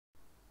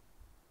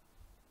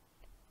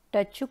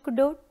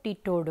ટચુકડો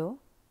ટીટોડો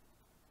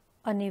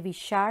અને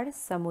વિશાળ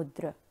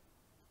સમુદ્ર.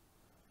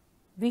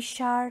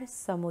 વિશાળ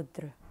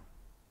સમુદ્ર,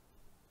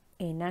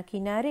 એના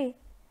કિનારે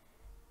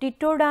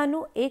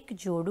ટીટોડાનું એક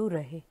જોડું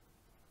રહે.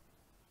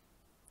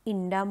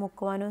 ઈંડા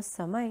મૂકવાનો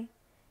સમય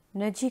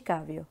નજીક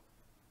આવ્યો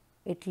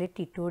એટલે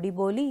ટીટોડી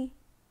બોલી,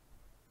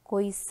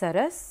 કોઈ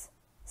સરસ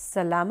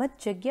સલામત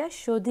જગ્યા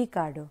શોધી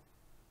કાઢો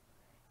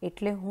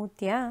એટલે હું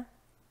ત્યાં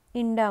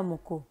ઈંડા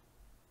મૂકું.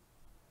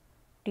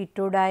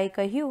 ટીટોડાએ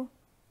કહ્યું,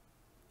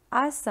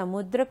 આ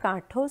સમુદ્ર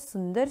કાંઠો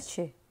સુંદર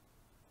છે,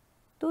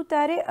 તું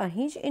તારે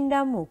અહીં જ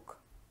ઈંડા મૂક.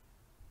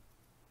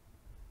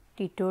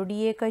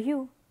 ટીટોડીએ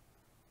કહ્યું,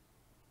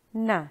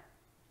 ના,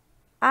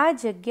 આ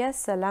જગ્યા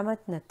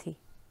સલામત નથી.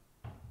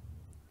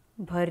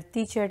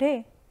 ભરતી ચઢે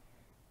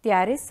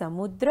ત્યારે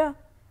સમુદ્ર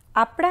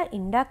આપણા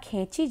ઈંડા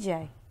ખેંચી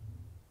જાય,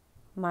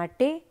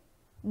 માટે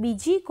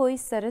બીજી કોઈ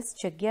સરસ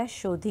જગ્યા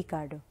શોધી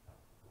કાઢો.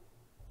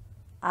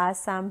 આ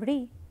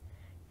સાંભળી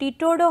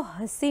ટીટોડો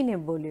હસીને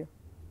બોલ્યો,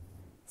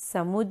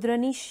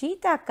 સમુદ્રની શી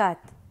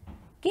તાકાત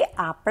કે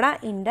આપણા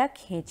ઈંડા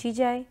ખેંચી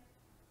જાય?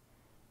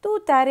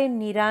 તું તારે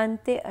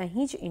નિરાંતે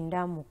અહીં જ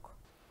ઈંડા મૂક.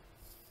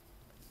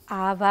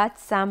 આ વાત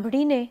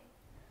સાંભળીને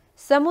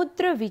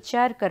સમુદ્ર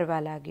વિચાર કરવા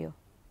લાગ્યો.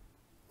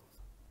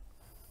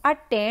 આ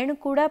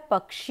ટેણકુડા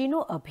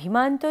પક્ષીનું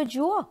અભિમાન તો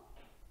જુઓ.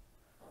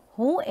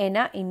 હું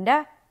એના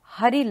ઈંડા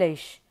હરી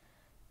લઈશ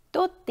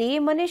તો તે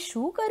મને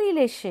શું કરી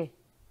લેશે?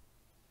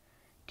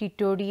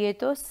 ટીટોડીએ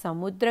તો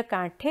સમુદ્ર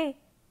કાંઠે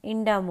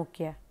ઈંડા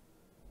મૂક્યા.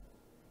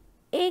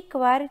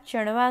 એકવાર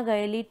ચણવા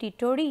ગયેલી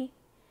ટીટોડી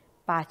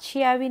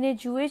પાછી આવીને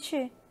જુએ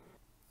છે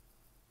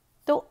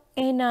તો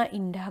એના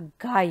ઈંડા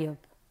ગાયબ.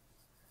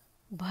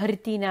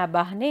 ભરતીના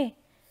બહાને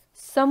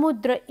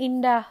સમુદ્ર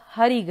ઈંડા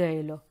હરી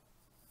ગયેલો.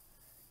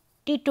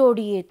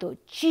 ટીટોડીએ તો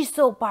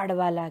ચીસો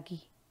પાડવા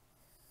લાગી,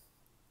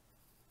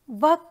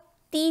 વક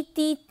તી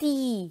તી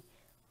તી,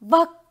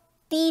 વક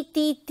તી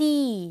તી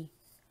તી,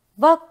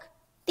 વક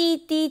તી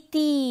તી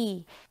તી.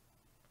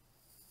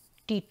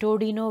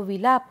 ટીટોડીનો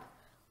વિલાપ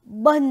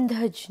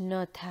બંધ જ ન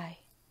થાય.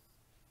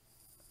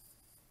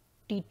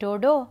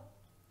 ટીટોડો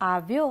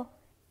આવ્યો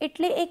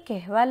એટલે એ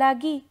કહેવા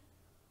લાગી,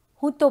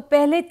 હું તો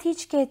પહેલેથી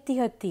જ કહેતી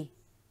હતી,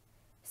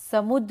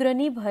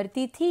 સમુદ્રની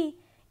ભરતીથી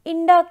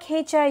ઈંડા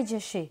ખેંચાઈ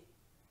જશે,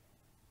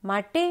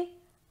 માટે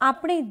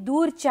આપણે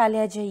દૂર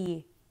ચાલ્યા જઈએ.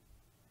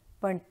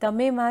 પણ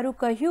તમે મારું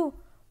કહ્યું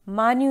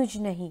માન્યું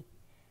જ નહીં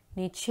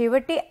ને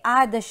છેવટે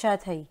આ દશા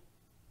થઈ.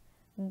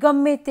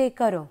 ગમે તે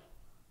કરો,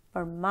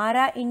 પણ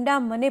મારા ઈંડા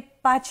મને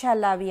પાછા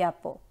લાવી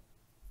આપો.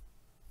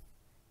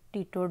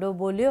 ટીટોડો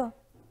બોલ્યો,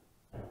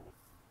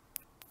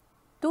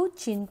 તું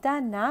ચિંતા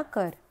ના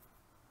કર,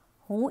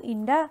 હું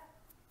ઈંડા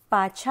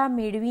પાછા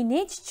મેળવીને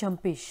જ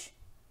જંપીશ.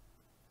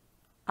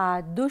 આ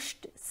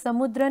દુષ્ટ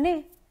સમુદ્રને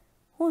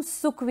હું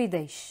સૂકવી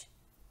દઈશ.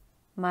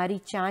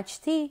 મારી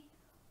ચાંચથી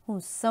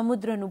હું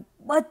સમુદ્રનું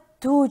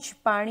બધું જ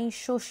પાણી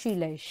શોષી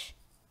લઈશ.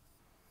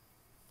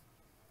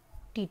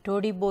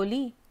 ટીટોડી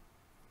બોલી,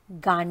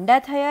 ગાંડા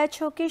થયા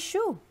છો કે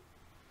શું?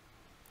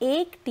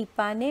 એક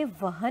ટીપાને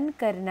વહન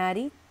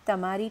કરનારી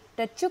તમારી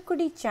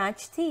ટચુકડી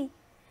ચાંચથી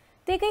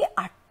તે કંઈ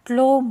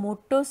આટલો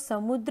મોટો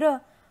સમુદ્ર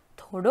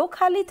થોડો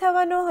ખાલી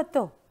થવાનો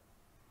હતો?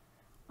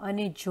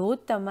 અને જો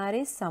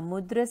તમારે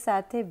સમુદ્ર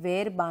સાથે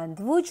વેર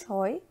બાંધવું જ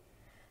હોય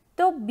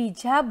તો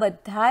બીજા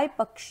બધાય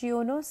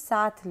પક્ષીઓનો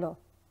સાથ લો.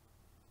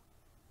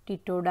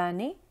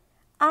 ટીટોડાને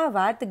આ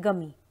વાત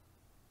ગમી.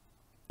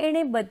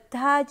 એણે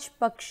બધા જ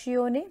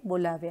પક્ષીઓને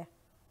બોલાવ્યા.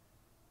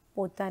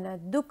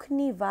 પોતાના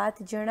દુઃખની વાત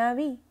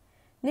જણાવી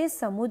ને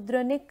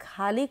સમુદ્રને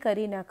ખાલી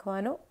કરી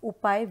નાખવાનો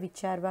ઉપાય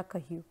વિચારવા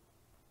કહ્યું.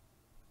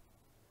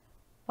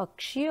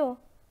 પક્ષીઓ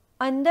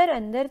અંદર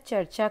અંદર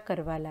ચર્ચા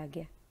કરવા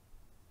લાગ્યા.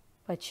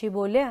 પછી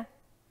બોલ્યા,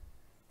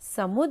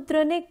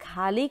 સમુદ્રને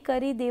ખાલી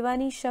કરી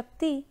દેવાની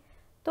શક્તિ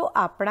તો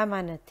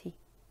આપણામાં નથી.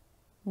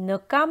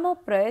 નકામો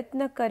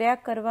પ્રયત્ન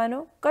કર્યા કરવાનો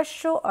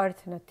કશો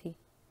અર્થ નથી.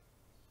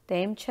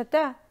 તેમ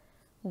છતાં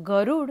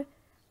ગરુડ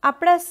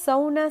આપણા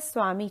સૌના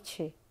સ્વામી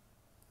છે,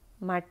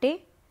 માટે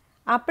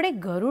આપણે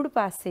ગરુડ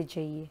પાસે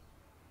જઈએ.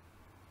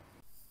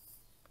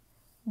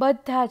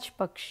 બધા જ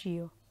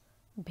પક્ષીઓ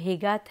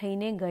ભેગા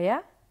થઈને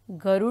ગયા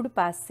ગરુડ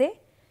પાસે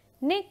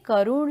ને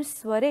કરુણ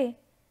સ્વરે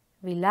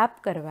વિલાપ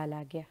કરવા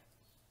લાગ્યા.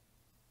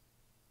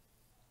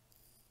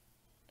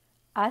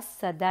 આ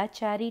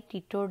સદાચારી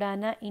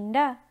ટીટોડાના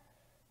ઈંડા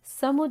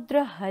સમુદ્ર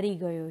હરી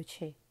ગયો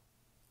છે.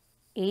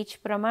 એ જ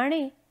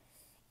પ્રમાણે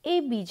એ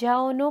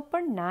બીજાઓનો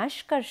પણ નાશ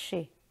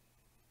કરશે.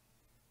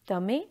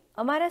 તમે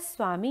અમારા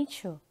સ્વામી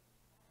છો,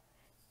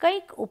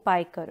 કંઈક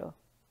ઉપાય કરો.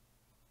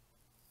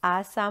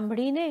 આ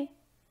સાંભળીને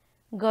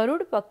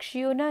ગરુડ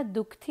પક્ષીઓના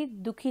દુઃખથી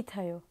દુઃખી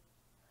થયો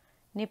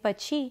ને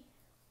પછી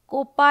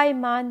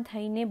કોપાયમાન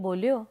થઈને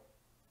બોલ્યો,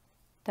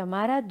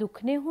 તમારા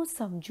દુઃખને હું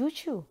સમજું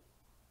છું.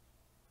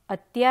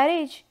 અત્યારે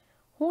જ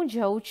હું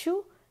જઉં છું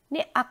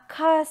ને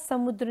આખા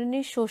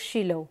સમુદ્રને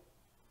શોષી લઉં.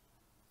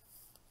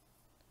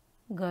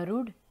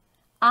 ગરુડ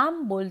આમ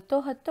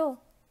બોલતો હતો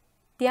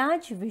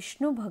ત્યાં જ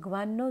વિષ્ણુ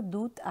ભગવાનનો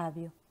દૂત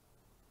આવ્યો.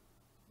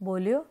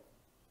 બોલ્યો,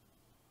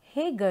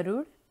 હે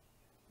ગરુડ,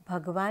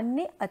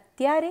 ભગવાનને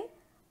અત્યારે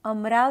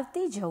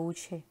અમરાવતી જવું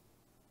છે.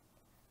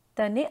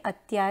 તને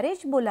અત્યારે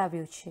જ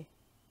બોલાવ્યો છે.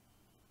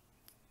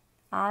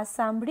 આ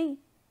સાંભળી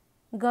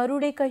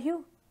ગરુડે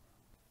કહ્યું,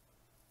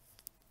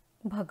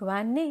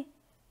 ભગવાનને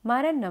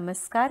મારા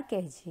નમસ્કાર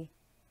કહેજે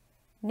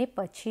ને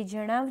પછી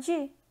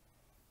જણાવજે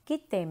કે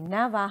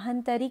તેમના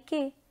વાહન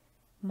તરીકે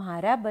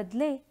મારા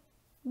બદલે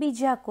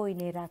બીજા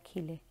કોઈને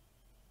રાખી લે.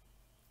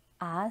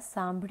 આ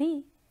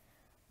સાંભળી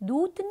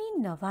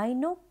દૂતની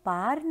નવાઈનો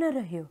પાર ન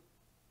રહ્યો.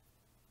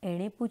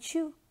 એણે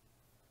પૂછ્યું,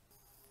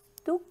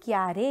 તું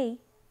ક્યારેય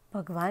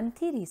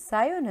ભગવાનથી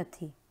રિસાયો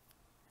નથી.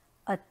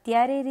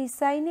 અત્યારે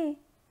રિસાઈને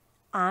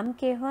આમ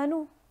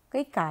કહેવાનું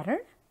કંઈ કારણ?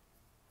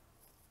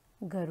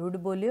 ગરુડ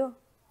બોલ્યો,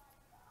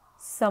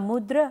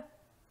 સમુદ્ર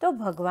તો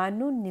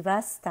ભગવાનનું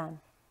નિવાસસ્થાન.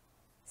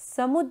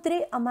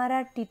 સમુદ્રે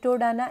અમારા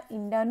ટીટોડાના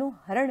ઈંડાનું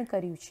હરણ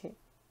કર્યું છે.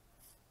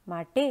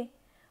 માટે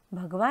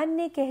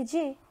ભગવાનને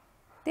કહેજે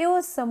તેઓ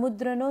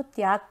સમુદ્રનો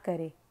ત્યાગ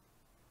કરે,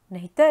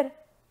 નહીતર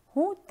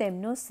હું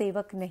તેમનો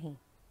સેવક નહીં.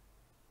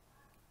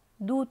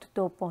 દૂત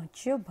તો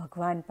પહોંચ્યો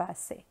ભગવાન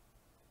પાસે.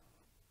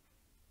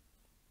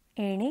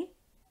 એણે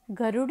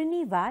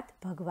ગરુડની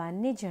વાત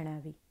ભગવાનને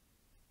જણાવી.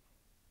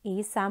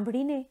 એ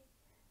સાંભળીને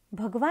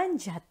ભગવાન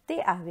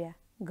જાતે આવ્યા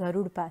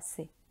ગરુડ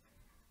પાસે.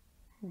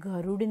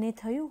 ગરુડને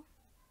થયું,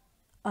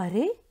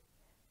 અરે,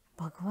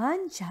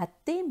 ભગવાન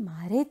જાતે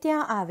મારે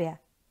ત્યાં આવ્યા.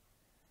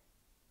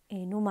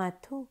 એનું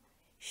માથું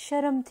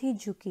શરમથી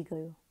ઝૂકી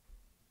ગયું.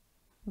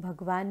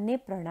 ભગવાનને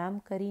પ્રણામ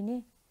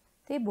કરીને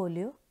તે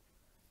બોલ્યો,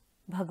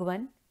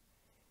 ભગવાન,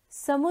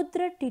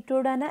 સમુદ્ર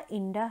ટીટોડાના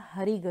ઈંડા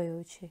હરી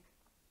ગયો છે,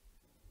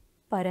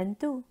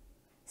 પરંતુ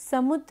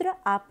સમુદ્ર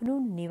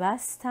આપનું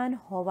નિવાસસ્થાન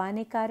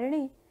હોવાને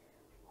કારણે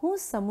હું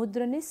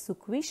સમુદ્રને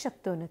સૂકવી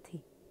શકતો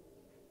નથી.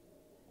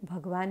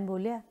 ભગવાન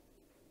બોલ્યા,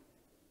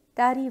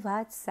 તારી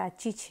વાત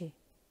સાચી છે.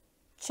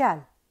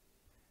 ચાલ,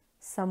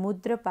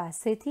 સમુદ્ર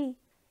પાસેથી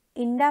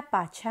ઈંડા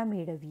પાછા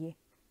મેળવીએ.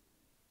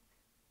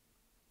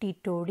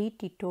 ટીટોડી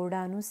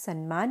ટીટોડાનું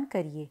સન્માન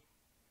કરીએ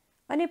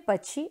અને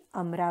પછી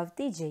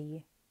અમરાવતી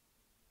જઈએ.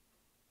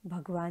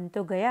 ભગવાન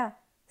તો ગયા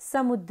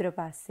સમુદ્ર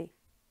પાસે.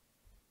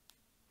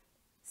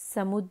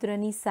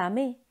 સમુદ્રની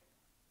સામે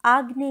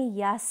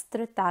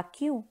આગ્નેયાસ્ત્ર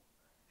તાક્યું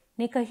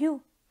ને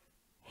કહ્યું,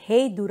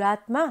 હે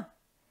દુરાત્મા,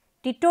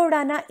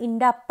 ટીટોડાના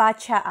ઈંડા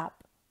પાછા આપ,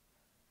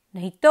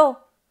 નહીં તો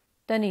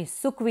તને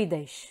સૂકવી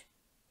દઈશ.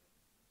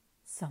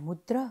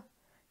 સમુદ્ર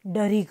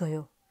ડરી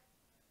ગયો.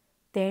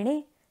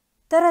 તેણે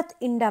તરત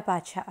ઈંડા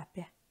પાછા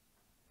આપ્યા.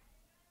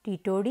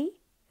 ટીટોડી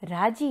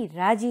રાજી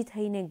રાજી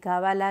થઈને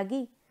ગાવા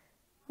લાગી,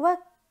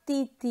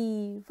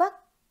 વક્તીતી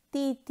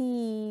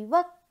વક્તીતી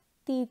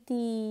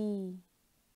વક્તીતી.